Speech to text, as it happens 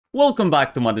Welcome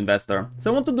back to Mud Investor.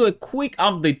 So I want to do a quick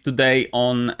update today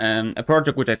on a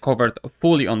project which I covered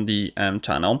fully on the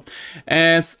channel,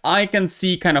 as I can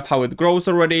see kind of how it grows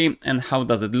already and how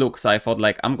does it look. So I thought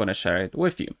like I'm gonna share it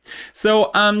with you.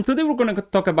 So today we're gonna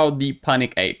talk about the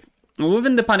PanicApe.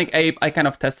 Within the PanicApe, I kind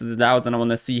of tested it out and I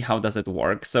want to see how does it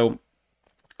work. So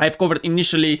I've covered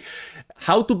initially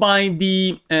how to buy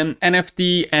the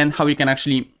NFT and how you can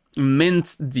actually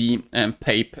mint the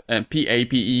PAPE,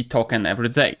 PAPE token every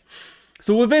day.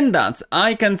 So within that,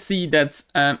 I can see that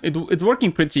it's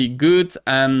working pretty good.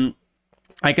 I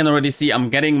can already see I'm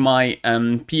getting my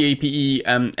PAPE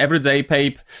everyday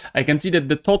PAPE. I can see that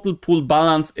the total pool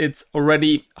balance, it's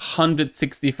already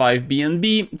 165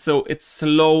 BNB. So it's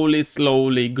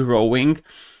slowly growing,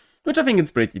 which I think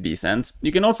it's pretty decent.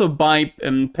 You can also buy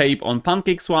PAPE on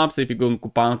PancakeSwap. So if you go to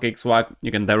PancakeSwap,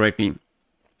 you can directly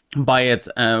buy it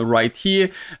right here,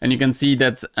 and you can see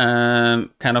that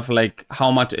kind of like how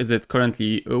much is it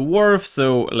currently worth.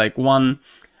 So like one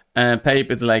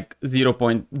PAPE is like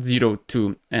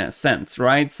 0.02 cents,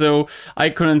 right? So I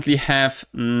currently have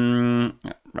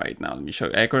right now, let me show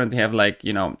you. I currently have like,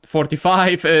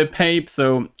 45 PAPE,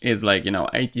 so it's like,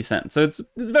 80 cents. So it's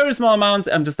very small amount.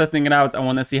 I'm just testing it out. I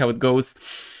want to see how it goes,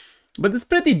 but it's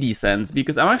pretty decent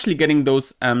because I'm actually getting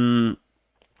those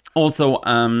also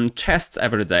chests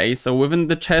every day. So within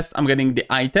the chest, I'm getting the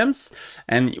items,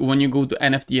 and when you go to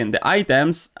NFT and the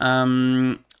items,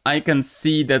 I can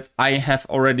see that I have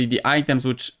already the items,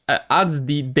 which adds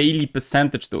the daily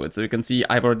percentage to it. So you can see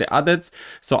I've already added,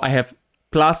 so I have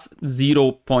plus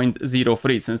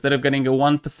 0.03. So instead of getting a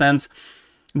 1%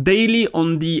 daily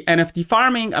on the NFT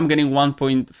farming, I'm getting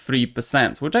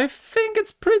 1.3%, which I think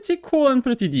it's pretty cool and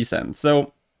pretty decent.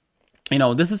 So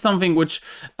this is something which,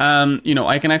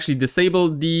 I can actually disable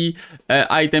the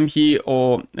item here,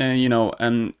 or,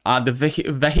 add the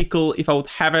vehicle if I would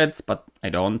have it, but I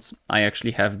don't. I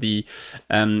actually have the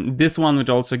this one, which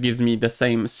also gives me the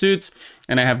same suit,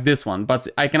 and I have this one, but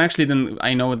I can actually then,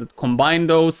 I know that combine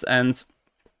those, and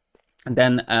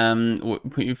then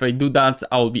if I do that,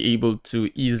 I'll be able to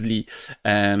easily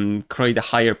create a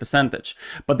higher percentage.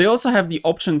 But they also have the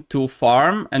option to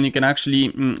farm, and you can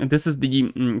actually, this is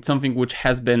the something which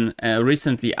has been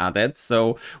recently added.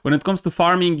 So when it comes to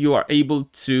farming, you are able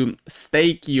to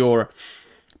stake your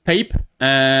PAPE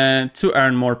to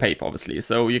earn more PAPE, obviously.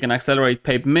 So you can accelerate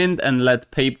PAPE mint and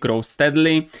let PAPE grow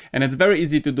steadily, and it's very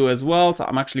easy to do as well. So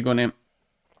I'm actually going to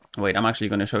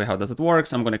show you how does it work.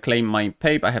 So I'm going to claim my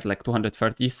PAPE. I have like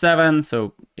 237,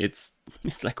 so it's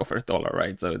like over $1,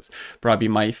 right? So it's probably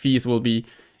my fees will be,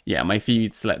 my fee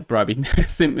it's like probably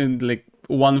like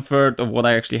 1/3 of what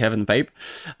I actually have in PAPE.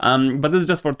 But this is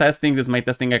just for testing. This is my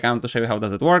testing account to show you how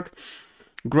does it work.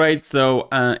 Great. So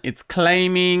it's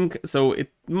claiming. So it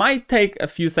might take a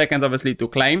few seconds, obviously, to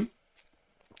claim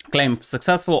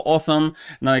successful. Awesome.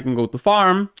 Now I can go to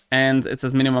farm, and it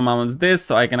says minimum amount is this,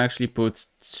 so I can actually put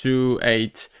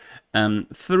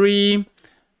 283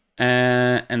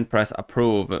 and press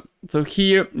approve. So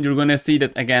here you're gonna see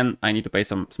that again I need to pay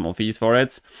some small fees for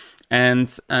it, and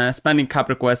spending cap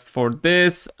request for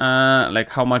this, like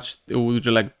how much would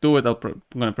you like to do it. I'm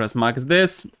gonna press max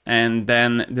this, and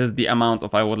then this is the amount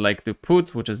of I would like to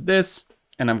put, which is this,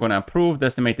 and I'm gonna approve. The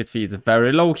estimated fee is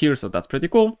very low here, so that's pretty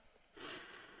cool.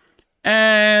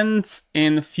 And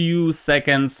in a few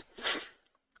seconds,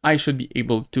 I should be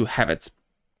able to have it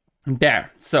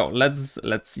there. So let's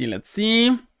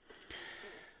see.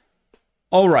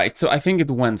 All right, so I think it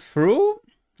went through.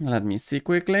 Let me see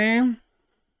quickly.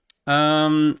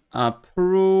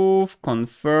 Approve,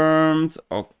 confirmed.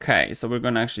 Okay, so we're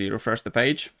gonna actually refresh the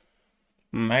page.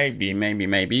 Maybe.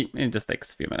 It just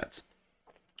takes a few minutes.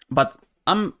 But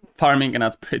I'm farming, and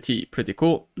that's pretty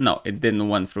cool. No, it didn't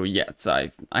went through yet, so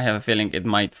I have a feeling it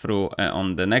might through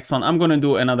on the next one. I'm gonna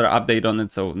do another update on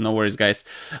it, so no worries, guys.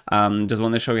 Just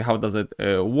want to show you how does it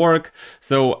work.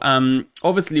 So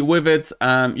obviously with it,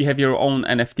 you have your own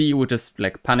NFT, which is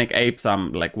like PanicApe. So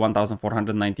I'm like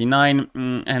 1,499,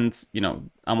 and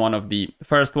I'm one of the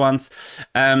first ones.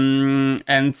 And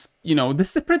this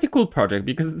is a pretty cool project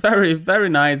because it's very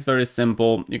nice, very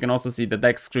simple. You can also see the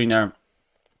deck screener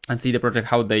and see the project,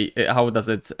 how does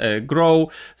it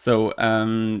grow. So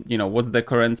what's the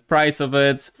current price of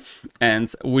it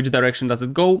and which direction does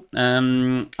it go.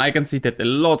 I can see that a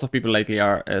lot of people lately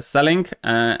are selling,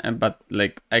 but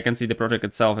like I can see the project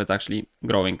itself, it's actually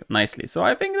growing nicely. So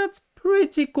I think that's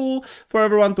pretty cool for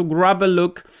everyone to grab a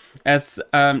look, as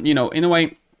in a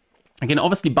way You can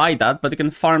obviously buy that, but you can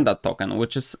farm that token,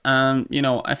 which is,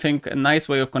 I think a nice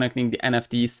way of connecting the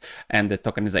NFTs and the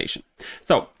tokenization.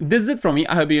 So this is it from me.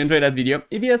 I hope you enjoyed that video.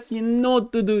 If yes, you know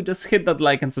what to do. Just hit that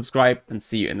like and subscribe, and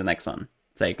see you in the next one.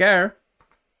 Take care.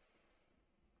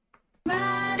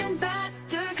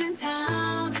 Investors in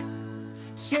town,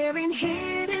 sharing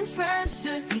hidden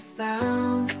treasures he's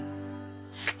found.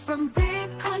 From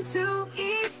Bitcoin to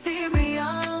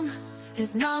Ethereum,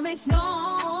 his knowledge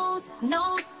knows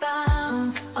no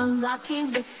bounds.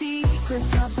 Unlocking the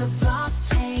secrets of the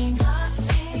blockchain.